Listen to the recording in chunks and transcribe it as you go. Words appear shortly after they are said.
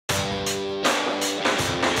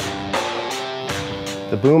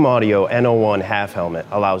The Boom Audio N01 Half Helmet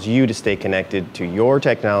allows you to stay connected to your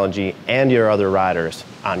technology and your other riders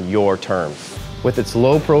on your terms. With its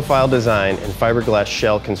low-profile design and fiberglass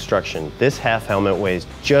shell construction, this half helmet weighs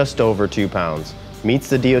just over 2 pounds, meets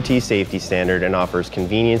the DOT safety standard, and offers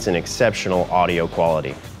convenience and exceptional audio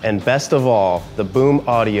quality. And best of all, the Boom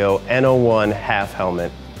Audio N01 Half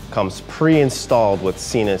Helmet comes pre-installed with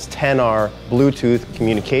Sena's 10R Bluetooth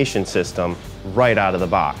communication system right out of the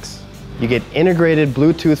box. You get integrated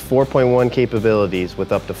Bluetooth 4.1 capabilities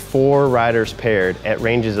with up to 4 riders paired at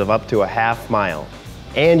ranges of up to a half mile.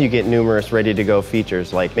 And you get numerous ready-to-go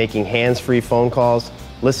features like making hands-free phone calls,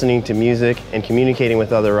 listening to music, and communicating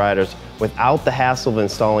with other riders without the hassle of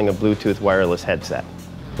installing a Bluetooth wireless headset.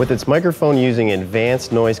 With its microphone using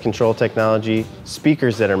advanced noise control technology,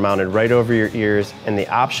 speakers that are mounted right over your ears, and the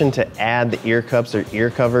option to add the ear cups or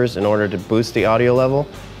ear covers in order to boost the audio level,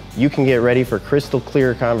 you can get ready for crystal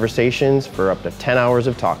clear conversations for up to 10 hours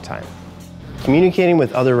of talk time. Communicating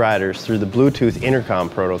with other riders through the Bluetooth intercom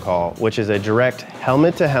protocol, which is a direct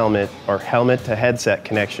helmet-to-helmet or helmet-to-headset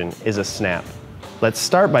connection, is a snap. Let's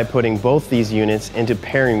start by putting both these units into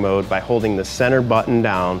pairing mode by holding the center button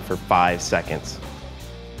down for 5 seconds.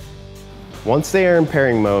 Once they are in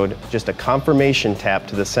pairing mode, just a confirmation tap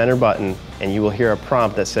to the center button and you will hear a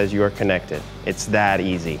prompt that says you are connected. It's that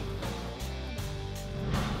easy.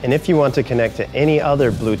 And if you want to connect to any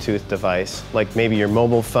other Bluetooth device, like maybe your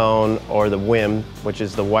mobile phone or the WIM, which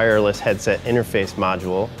is the wireless headset interface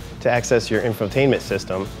module, to access your infotainment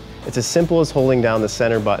system, it's as simple as holding down the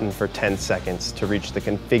center button for 10 seconds to reach the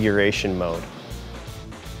configuration mode.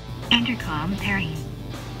 Intercom pairing.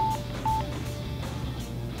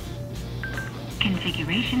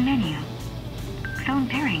 Configuration menu. Phone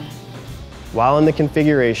pairing. While in the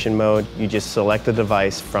configuration mode, you just select the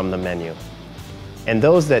device from the menu. And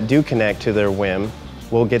those that do connect to their WIM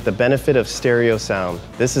will get the benefit of stereo sound.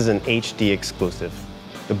 This is an HD exclusive.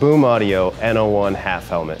 The Boom Audio N01 Half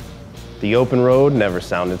Helmet. The open road never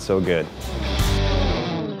sounded so good.